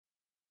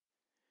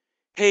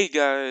Hey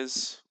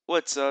guys,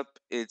 what's up?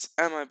 It's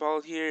Am I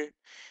Bald here,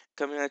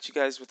 coming at you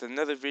guys with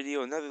another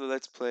video, another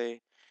Let's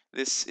Play.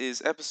 This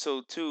is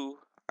episode 2,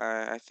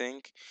 I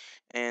think,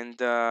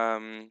 and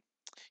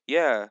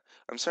yeah,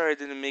 I'm sorry I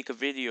didn't make a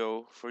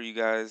video for you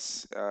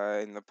guys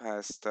in the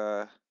past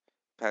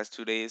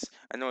 2 days.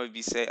 I know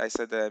I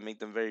said that I make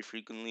them very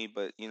frequently,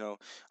 but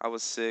I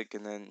was sick,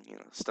 and then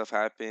stuff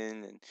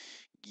happened, and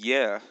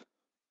yeah.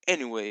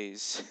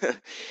 Anyways,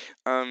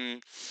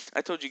 um,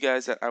 I told you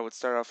guys that I would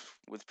start off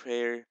with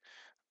prayer.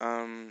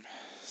 um,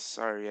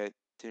 Sorry, I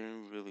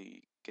didn't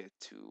really get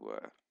to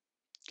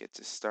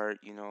start.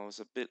 I was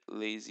a bit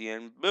lazy,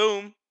 and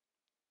boom,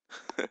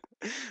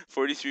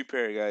 43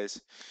 pair, guys.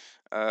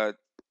 Uh,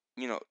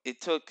 it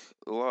took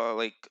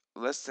like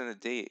less than a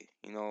day.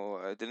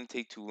 It didn't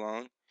take too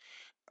long.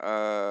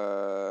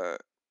 Uh,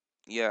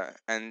 yeah,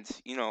 and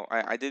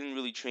I didn't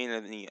really train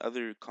any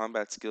other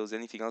combat skills,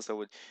 anything else that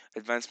would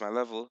advance my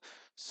level.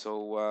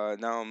 So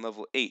now I'm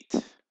level 8.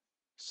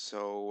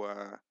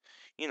 So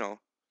you know,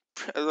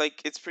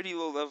 like it's pretty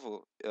low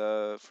level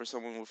for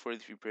someone with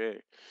 43 prayer.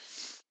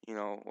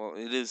 Well,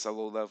 it is a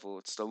low level.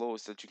 It's the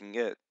lowest that you can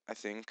get, I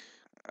think,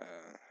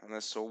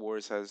 unless Soul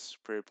Wars has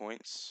prayer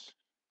points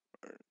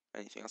or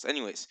anything else.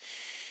 Anyways,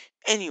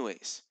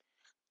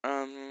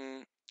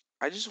 um,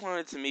 I just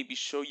wanted to maybe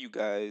show you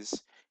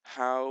guys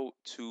how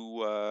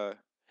to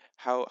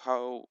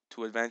how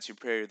to advance your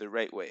prayer the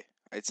right way.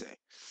 I'd say,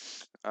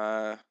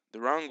 the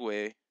wrong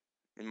way,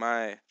 in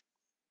my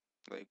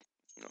like,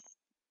 you know,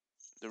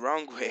 the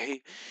wrong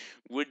way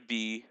would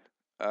be,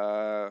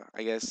 I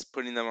guess,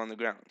 putting them on the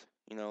ground.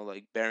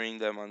 Like burying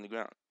them on the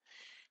ground.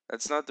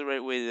 That's not the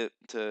right way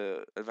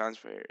to advance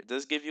prayer. It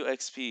does give you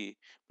XP,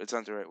 but it's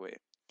not the right way.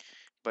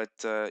 But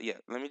yeah,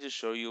 let me just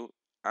show you.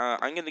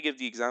 I'm gonna give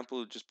the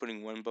example of just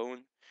putting one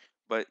bone,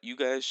 but you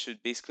guys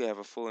should basically have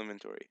a full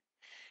inventory.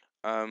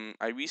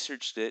 I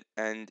researched it,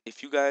 and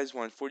if you guys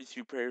want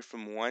 43 prayer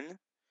from one,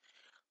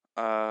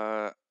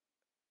 uh,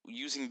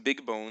 using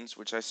big bones,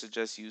 which I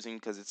suggest using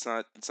because it's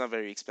not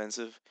very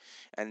expensive,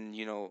 and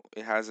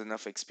it has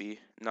enough XP,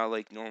 not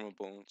like normal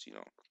bones.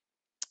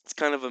 It's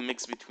kind of a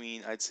mix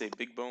between, I'd say,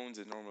 big bones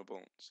and normal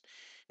bones.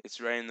 It's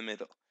right in the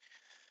middle.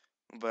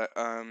 But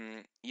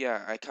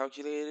yeah, I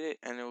calculated it,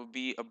 and it would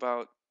be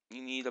about,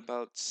 you need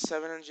about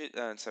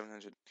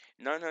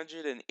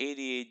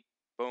 988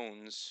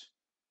 bones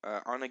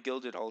on a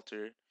gilded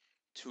altar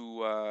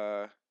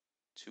to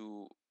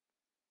to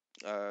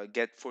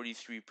get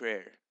 43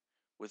 prayer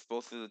with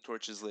both of the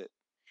torches lit.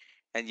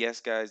 And yes,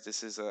 guys,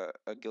 this is a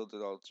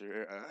gilded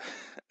altar,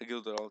 a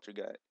gilded altar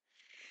guide.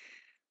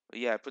 But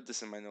yeah, I put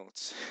this in my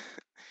notes.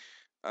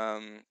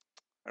 um,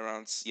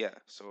 yeah.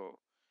 So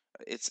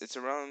it's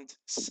around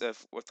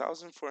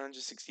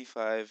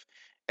 1,465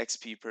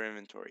 XP per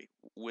inventory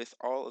with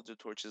all of the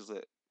torches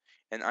lit.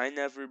 And I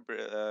never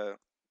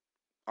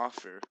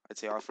offer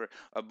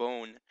a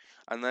bone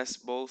unless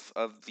both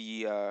of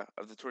the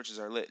torches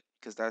are lit,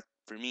 because that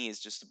for me is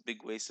just a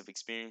big waste of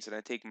experience, and I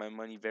take my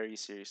money very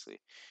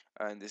seriously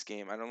in this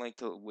game. I don't like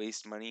to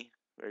waste money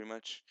very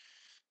much.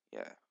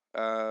 Yeah.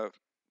 Uh,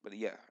 but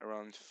yeah,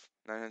 around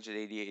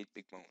 988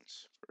 big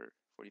bones for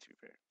 43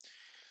 pair.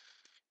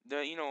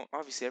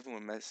 Obviously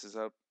everyone messes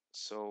up,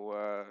 so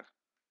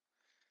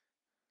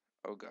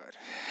oh god.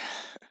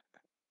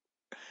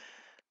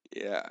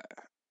 Yeah,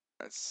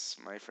 that's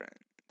my friend.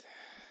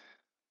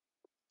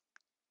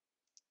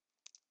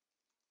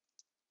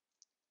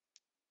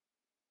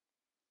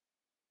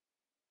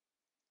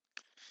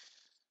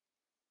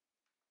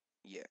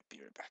 Yeah, be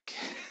right back.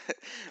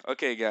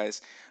 Okay,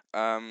 guys.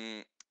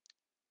 Um,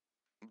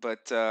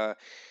 but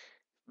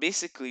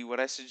basically, what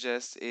I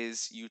suggest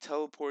is you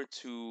teleport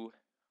to.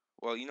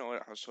 Well, you know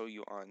what? I'll show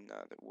you on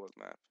the world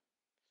map.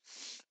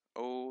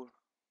 Oh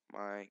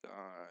my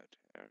God!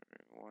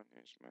 Everyone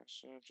is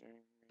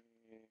messaging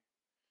me.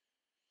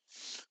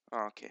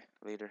 Oh, okay,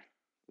 later.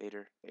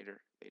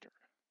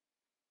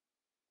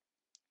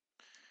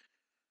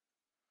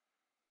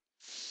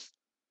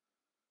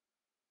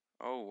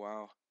 Oh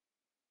wow!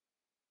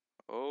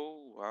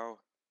 Oh wow!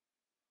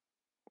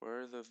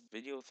 Where are the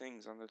video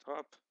things on the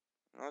top?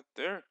 Not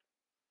there.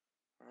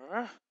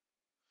 Ah.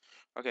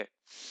 Okay.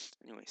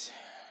 Anyways,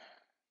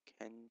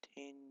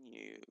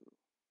 continue.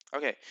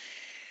 Okay,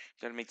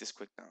 gotta make this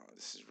quick now.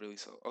 This is really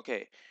slow.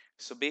 Okay,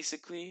 so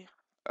basically,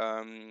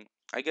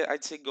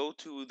 I'd say go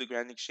to the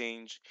Grand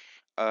Exchange,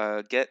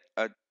 get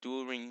a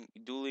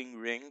dueling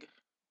ring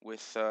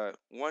with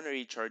one or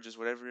eight charges,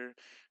 whatever.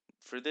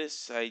 For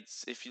this,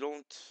 if you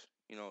don't,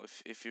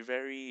 if you're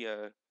very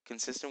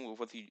consistent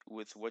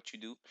with what you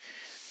do,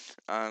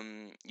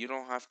 you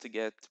don't have to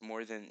get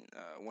more than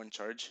one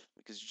charge,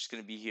 because you're just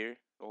gonna be here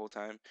the whole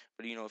time.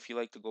 But if you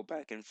like to go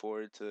back and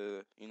forth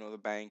to the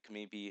bank,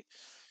 maybe,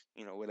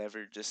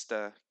 whatever, just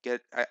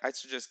I'd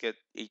suggest get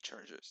 8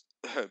 charges.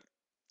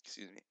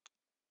 Excuse me.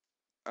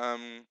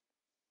 um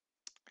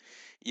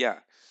yeah,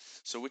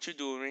 so what you're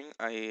doing,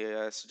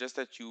 I suggest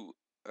that you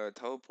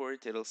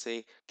teleport. It'll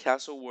say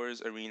Castle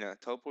Wars Arena,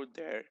 teleport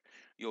there.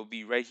 You'll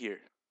be right here.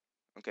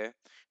 Okay,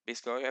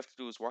 basically all you have to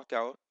do is walk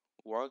down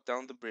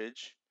the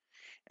bridge,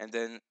 and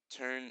then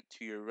turn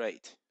to your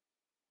right.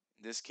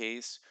 In this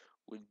case,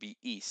 would be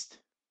east.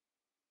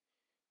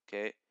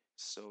 Okay,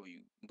 so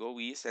you go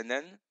east, and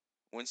then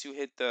once you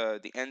hit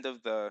the end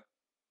of the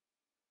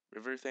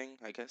river thing,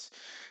 I guess,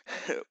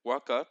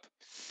 walk up,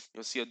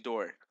 you'll see a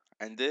door,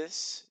 and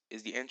this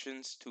is the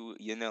entrance to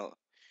Yanel.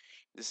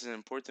 This is an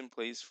important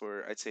place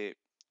for, I'd say,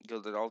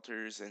 gilded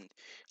altars and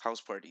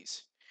house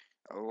parties.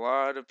 A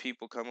lot of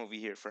people come over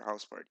here for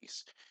house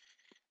parties.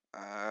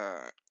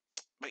 Uh,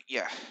 but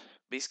yeah,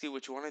 basically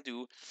what you want to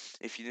do,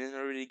 if you didn't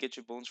already get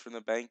your bones from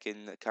the bank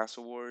in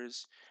Castle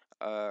Wars,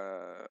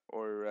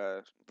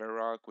 or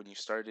Varrock when you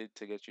started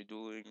to get your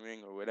dueling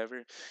ring or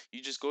whatever,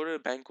 you just go to the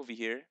bank over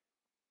here,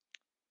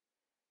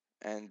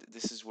 and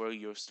this is where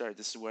you'll start.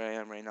 This is where I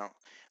am right now,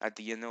 at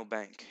the Yano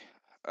Bank.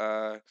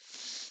 Uh,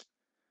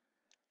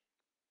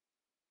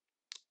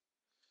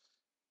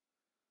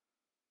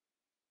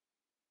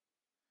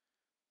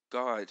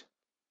 God,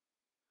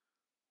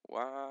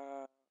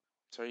 wow.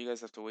 Sorry, you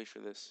guys have to wait for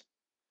this.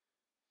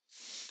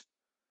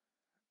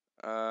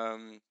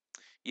 Um,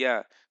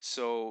 yeah.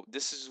 So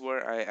this is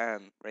where I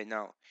am right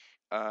now.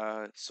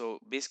 So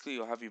basically,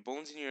 you'll have your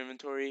bones in your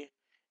inventory,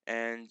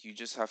 and you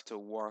just have to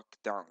walk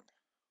down.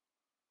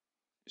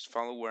 Just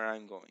follow where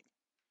I'm going.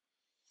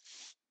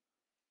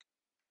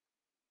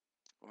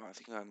 Wow, I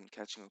think I'm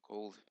catching a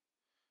cold.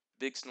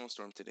 Big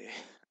snowstorm today.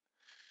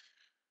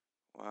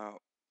 Wow.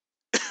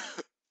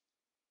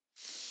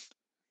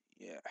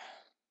 Yeah.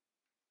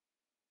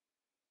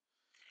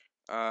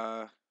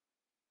 Uh,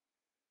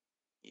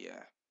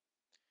 yeah.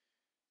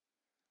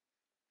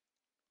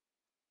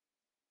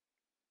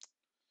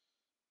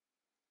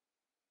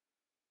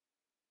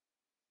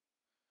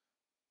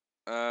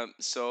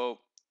 So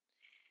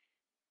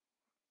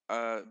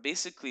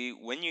basically,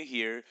 when you're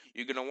here,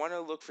 you're gonna want to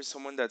look for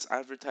someone that's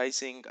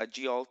advertising a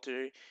G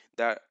altar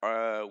that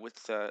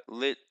with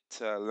lit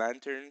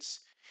lanterns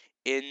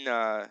in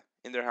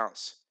their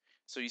house.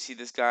 So you see,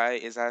 this guy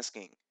is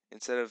asking,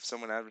 instead of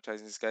someone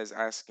advertising, this guy's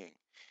asking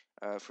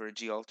for a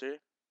G altar.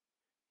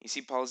 You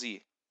see Paul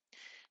Z.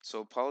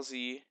 So Paul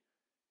Z,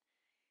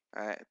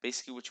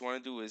 basically what you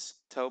want to do is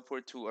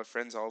teleport to a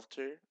friend's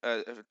altar,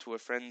 to a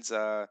friend's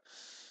uh,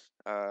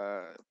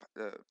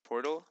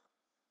 portal.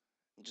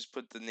 Just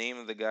put the name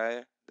of the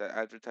guy that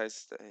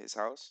advertised his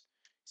house.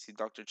 See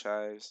Dr.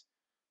 Chives.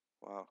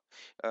 Wow.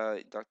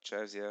 Dr.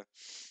 Chives, yeah.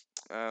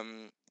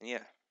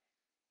 Yeah,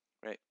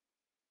 right.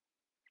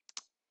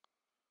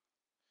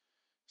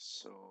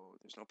 So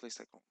there's no place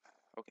like home.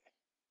 Okay.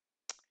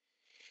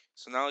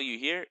 So now you're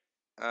here.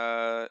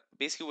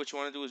 Basically what you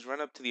want to do is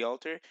run up to the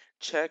altar,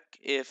 check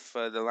if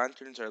the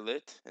lanterns are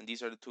lit, and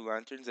these are the two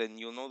lanterns, and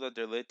you'll know that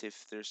they're lit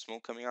if there's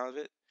smoke coming out of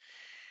it.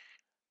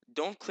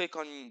 Don't click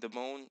on the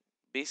bone.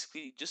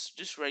 Basically,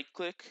 just right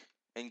click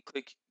and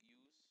click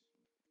use.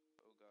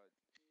 Oh God.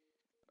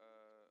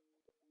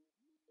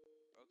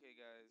 Okay,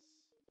 guys.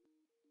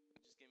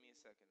 Just give me a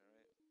second, all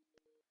right?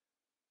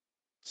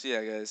 So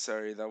yeah, guys,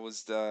 sorry. That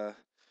was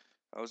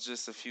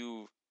just a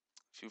few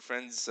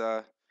friends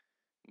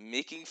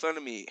making fun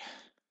of me.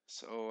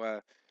 So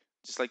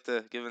just like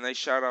to give a nice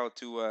shout out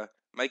to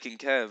Mike and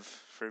Kev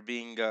for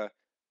being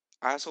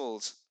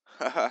assholes.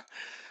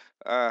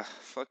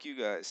 Fuck you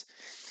guys.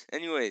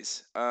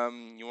 Anyways,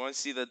 you want to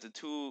see that the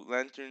two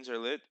lanterns are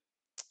lit?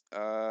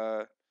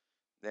 Uh,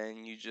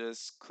 then you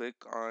just click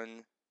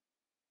on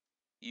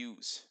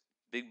use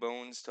big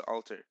bones to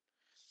alter.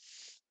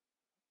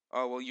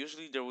 Well,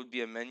 usually there would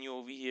be a menu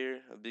over here,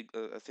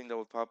 a thing that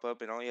would pop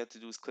up, and all you have to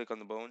do is click on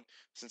the bone.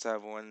 Since I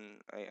have one,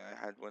 I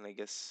had one, I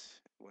guess,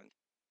 one,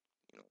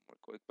 more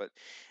quick. But,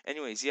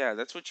 anyways, yeah,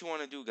 that's what you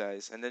want to do,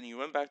 guys. And then you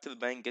run back to the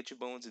bank, get your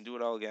bones, and do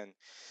it all again.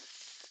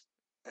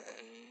 And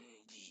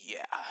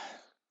yeah,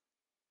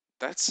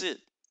 that's it.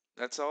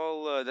 That's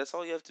all. That's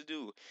all you have to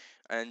do,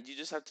 and you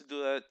just have to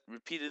do that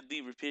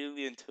repeatedly,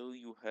 repeatedly until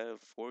you have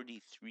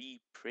 43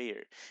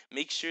 prayer.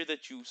 Make sure that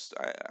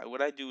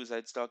what I do is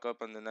I'd stock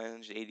up on the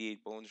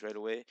 988 bones right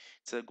away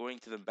instead of going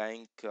to the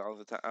bank all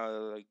the time,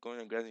 like going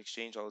to Grand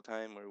Exchange all the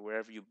time, or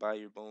wherever you buy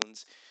your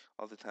bones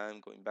all the time,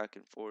 going back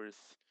and forth.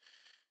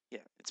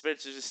 Yeah, it's better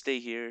to just stay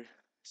here.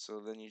 So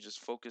then you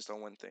just focused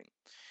on one thing.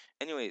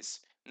 Anyways,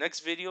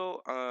 next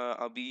video,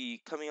 I'll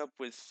be coming up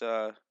with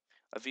a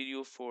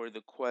video for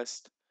the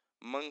quest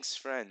Monk's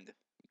Friend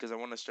because I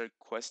want to start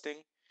questing.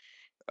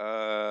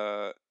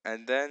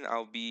 And then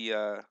I'll be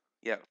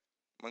yeah,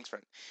 Monk's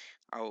Friend.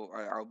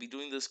 I'll be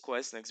doing this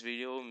quest next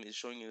video,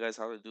 showing you guys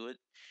how to do it.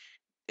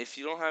 If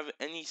you don't have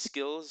any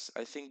skills,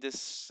 I think that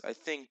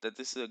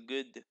this is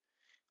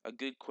a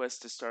good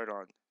quest to start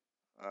on.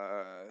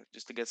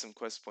 Just to get some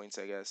quest points,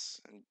 I guess,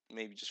 and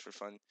maybe just for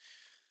fun.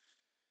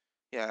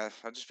 Yeah,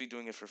 I'll just be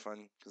doing it for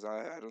fun because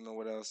I don't know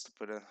what else to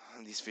put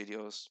on these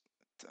videos.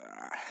 But,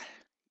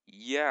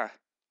 yeah,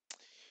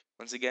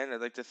 once again,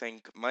 I'd like to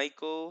thank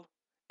Michael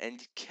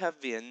and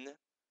Kevin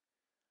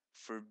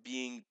for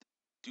being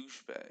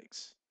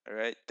douchebags. All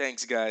right,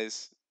 thanks,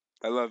 guys.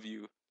 I love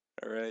you.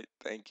 All right,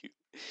 thank you.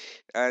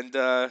 And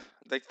I'd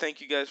like to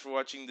thank you guys for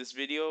watching this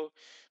video.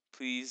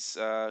 Please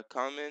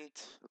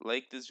comment,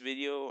 like this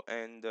video,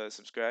 and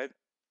subscribe.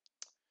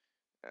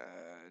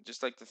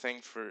 Just like to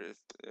thank for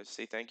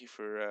say thank you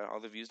for all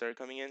the views that are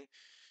coming in.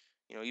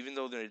 Even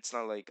though it's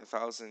not like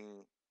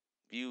 1,000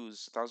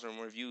 views, 1,000 or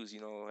more views.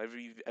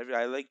 Every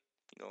I like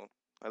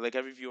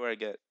every viewer I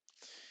get.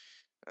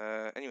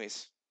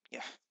 Anyways,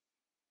 yeah.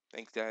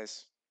 Thanks,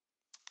 guys.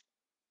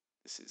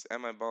 This is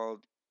Am I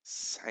Bald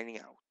signing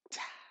out.